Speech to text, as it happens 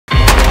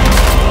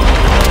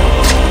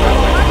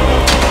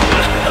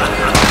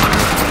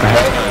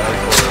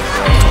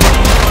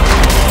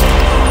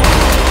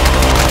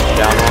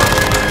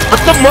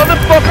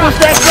fuck was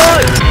that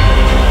gun?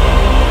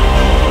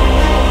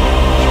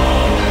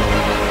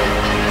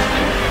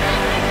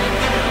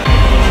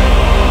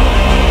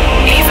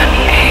 Even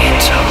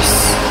angels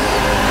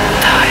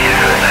tire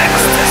of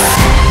ecstasy.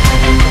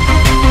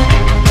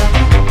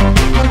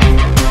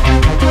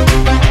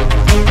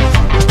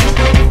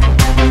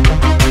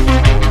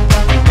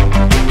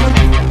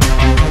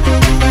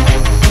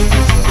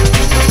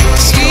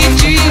 Sweet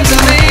dreams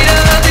are made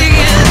of the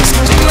ends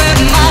to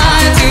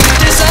admire, to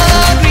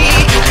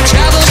disagree.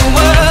 Travel the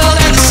world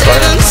and the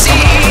seven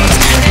seas.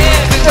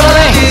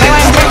 Everybody is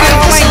looking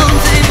for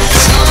something.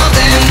 Some of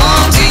them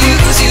want to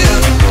use you.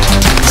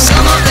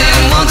 Some of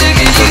them want to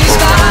get used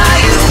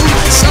by you.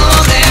 Some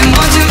of them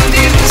want to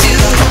abuse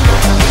you.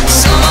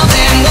 Some of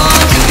them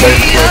want to be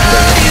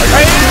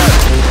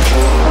abused.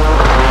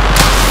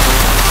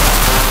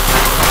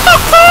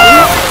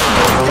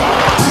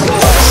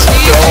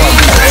 Sweet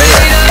dreams are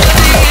made of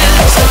the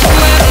ends to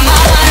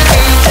admire, to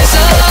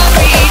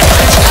disagree.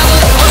 Travel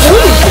the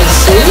world and the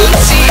seven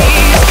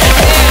seas.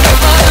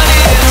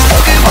 Everybody is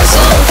looking for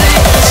something.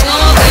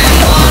 Some of them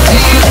want to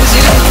use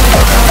you.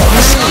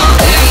 Some of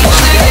them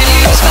want to get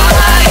used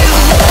by you.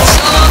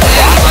 Some of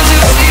them want to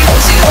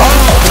abuse you.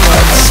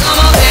 Some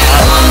of them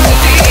want to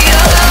be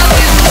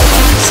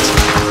abused.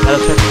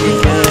 That's pretty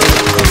good.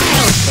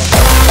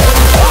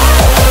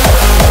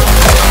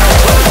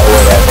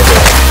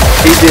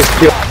 He just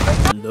killed.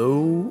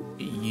 Hello,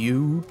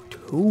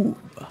 YouTube.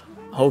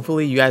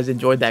 Hopefully you guys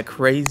enjoyed that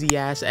crazy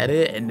ass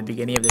edit in the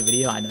beginning of the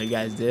video. I know you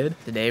guys did.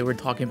 Today we're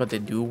talking about the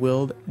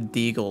dual-wield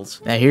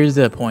Deagles. Now here's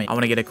the point I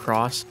want to get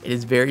across. It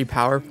is very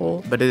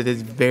powerful, but it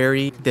is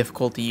very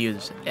difficult to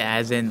use,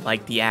 as in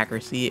like the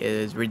accuracy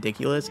is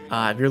ridiculous.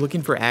 If you're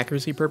looking for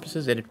accuracy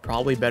purposes, it is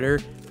probably better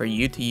for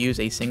you to use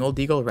a single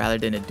Deagle rather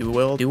than a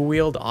dual-wield.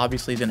 Dual-wield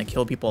obviously is going to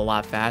kill people a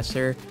lot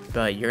faster,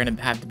 but you're going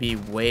to have to be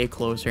way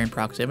closer in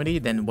proximity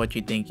than what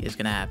you think is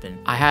going to happen.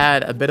 I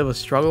had a bit of a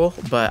struggle,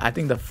 but I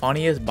think the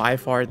funniest by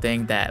far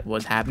thing that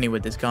was happening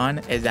with this gun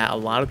is that a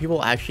lot of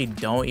people actually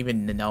don't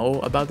even know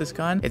about this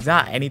gun. It's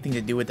not anything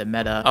to do with the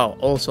meta. Oh,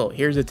 also,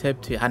 here's a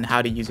tip on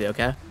how to use it,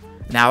 okay?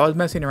 Now, I was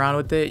messing around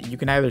with it. You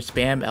can either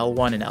spam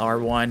L1 and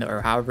R1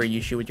 or however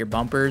you shoot with your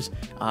bumpers.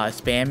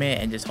 Spam it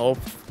and just hope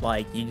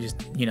like you just,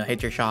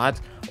 hit your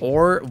shots.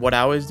 Or what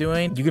I was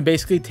doing, you can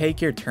basically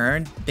take your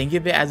turn. Think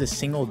of it as a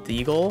single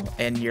Deagle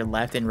in your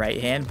left and right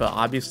hand. But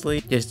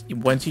obviously, just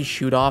once you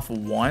shoot off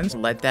once,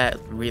 let that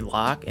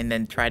relock and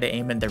then try to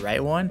aim in the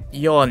right one.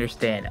 You'll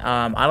understand.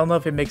 I don't know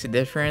if it makes a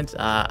difference.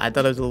 I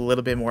thought it was a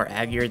little bit more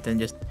accurate than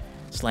just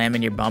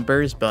slamming your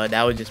bumpers. But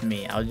that was just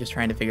me. I was just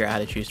trying to figure out how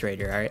to shoot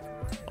straighter, all right?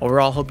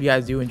 Overall, hope you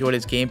guys do enjoy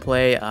this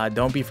gameplay.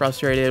 Don't be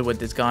frustrated with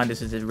this gun.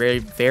 This is a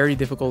very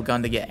difficult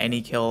gun to get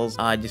any kills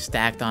just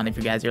stacked on if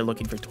you guys are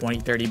looking for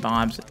 20-30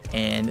 bombs.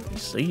 And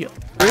see ya.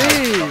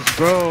 Please,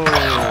 bro. The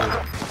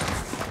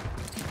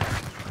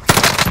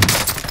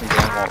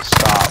game won't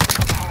stop.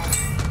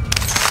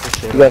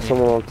 You got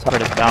someone on top. For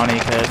the bounty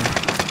kid.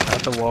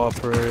 At the wall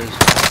first.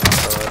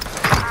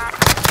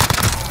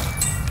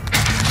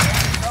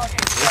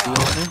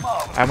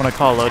 I'm gonna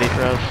call Lodi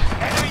for us.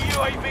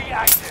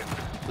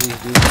 Please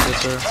do this,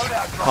 sir.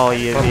 Call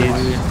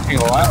UAVs.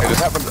 It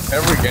happens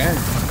every game.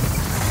 I'm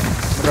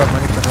gonna drop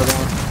money for another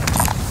one.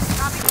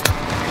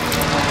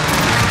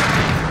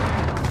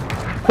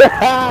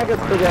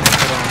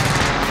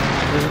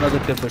 There's another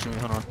kid pushing me.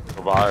 Hold on.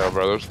 Bio,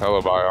 bro. There's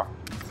hella bio.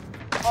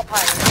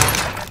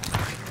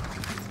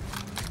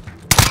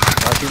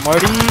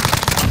 Marty.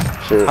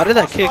 Sure. How did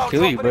that kid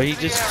kill you, bro? He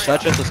just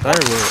shot you at the sky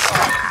or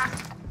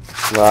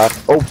what?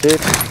 Oh,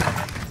 bitch.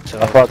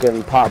 I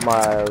fucking popped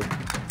my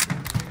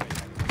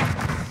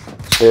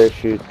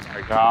parachute. Oh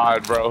my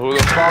god, bro. Who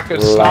the fuck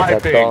is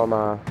Like sniping?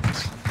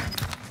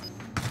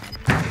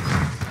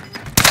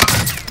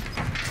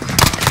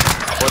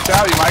 Watch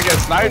out, you might get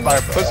sniped by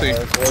a pussy.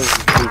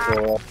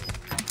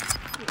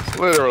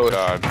 Literally,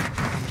 God.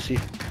 See.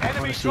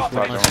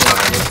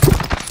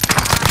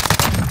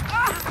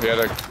 He had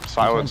a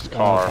silenced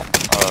car.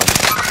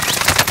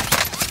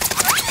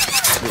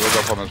 He was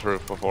up on this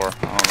roof before.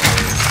 I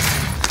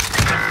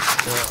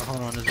don't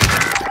know. Hold on.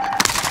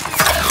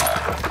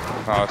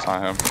 No, it's not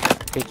him.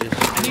 I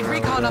need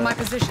recon on my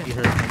position. You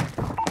heard me.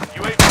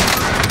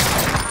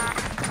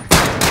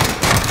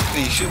 Who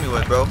you shoot me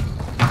with, bro?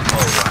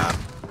 Oh, wow.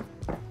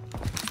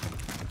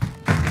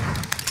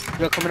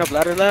 Yo, coming up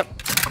ladder lap.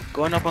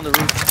 Going up on the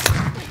roof.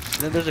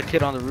 And then there's a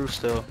kid on the roof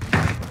still.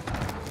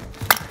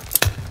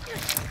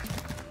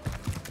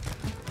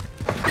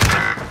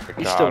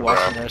 He's still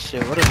watching that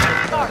shit. What is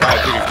that?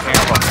 God, you can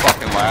camp on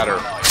fucking ladder.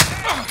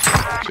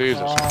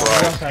 Jesus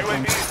Christ.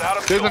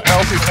 There's an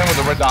LC10 with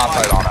a red dot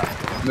sight on it.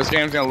 And this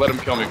game's gonna let him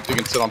kill me because he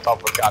can sit on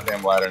top of a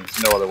goddamn ladder and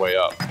there's no other way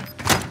up.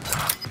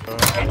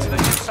 Into the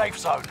new safe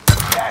zone.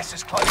 Gas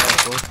is close.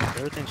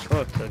 Everything's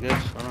fucked, I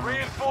guess. I don't know.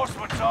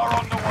 Reinforcements are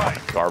on the way.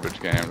 Garbage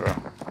game, bro.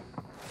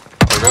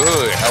 Like, they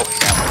literally help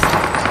camp.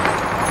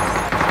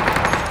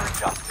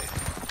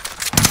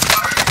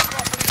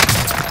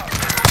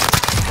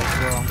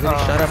 I'm getting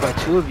shot at by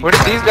two of you. Where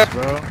did these guys,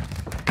 bro?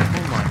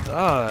 Oh my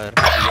god.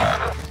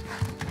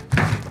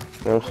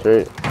 I'm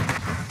straight.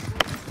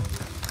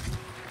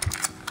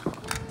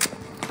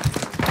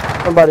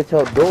 Somebody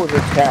tell Doge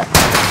it's cat.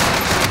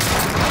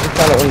 I'm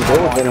trying to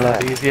indulge in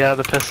that. Easy out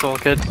of the pistol,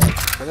 kid.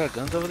 I got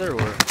guns over there,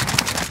 or?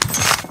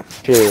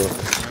 Chill.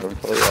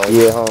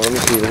 Yeah, hold on, let me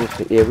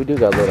see. Yeah, we do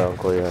got lit on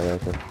Corey on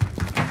that.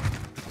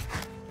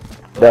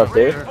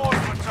 Downstairs?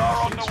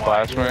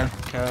 Splash me.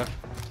 Okay.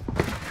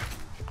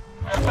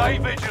 Stay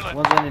vigilant.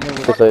 One's in the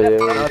Just like,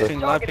 Lapping, in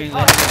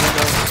the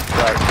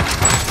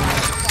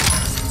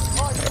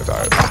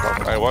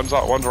Hey, one's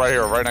right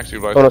here, right next to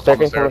you, boys. hold on a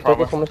second,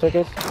 hold on a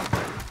second.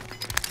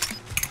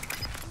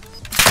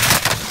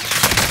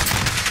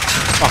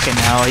 Fucking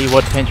hell, he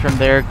would pinch from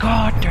there.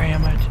 God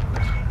damn it.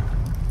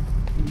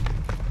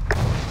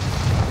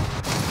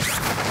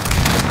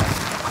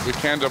 We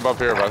can jump up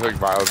here, but I think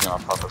Vio's gonna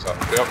fuck us up.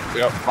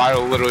 Yep.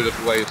 Vio literally just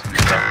lays.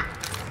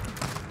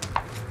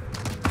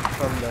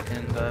 Probably back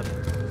in that.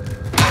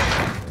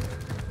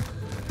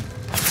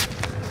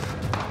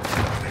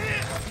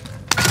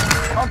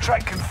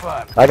 Contract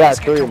confirmed. I got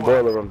 3 in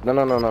boiler room. No.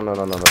 Don't do it,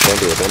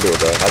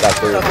 bro. I got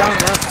 3.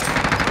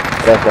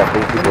 That's got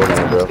 3 people in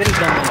there, bro.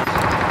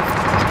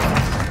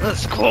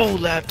 Let's go,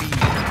 Lappy.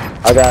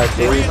 I got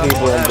 3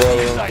 people in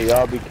boiler room, so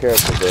y'all be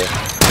careful, bro.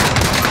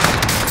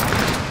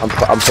 I'm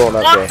pulling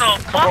up there.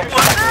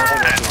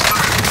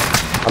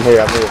 I'm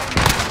here.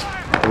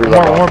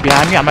 One more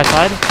behind me on my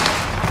side.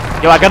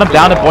 Yo, I got him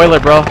down to boiler,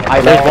 bro.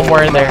 There's one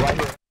more in there.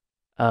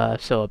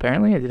 So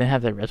apparently I didn't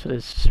have the rest of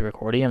this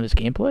recording of this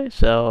gameplay,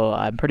 so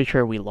I'm pretty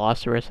sure we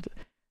lost the rest of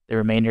the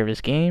remainder of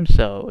this game,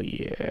 so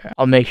yeah.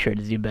 I'll make sure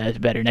to do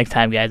better next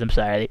time, guys. I'm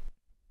sorry.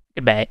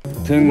 Goodbye.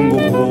 天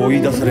国を追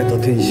い出された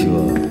天使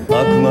は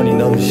悪魔に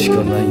なるしか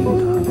ないんだ。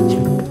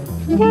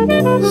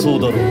そう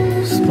だろ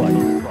う、スパイ。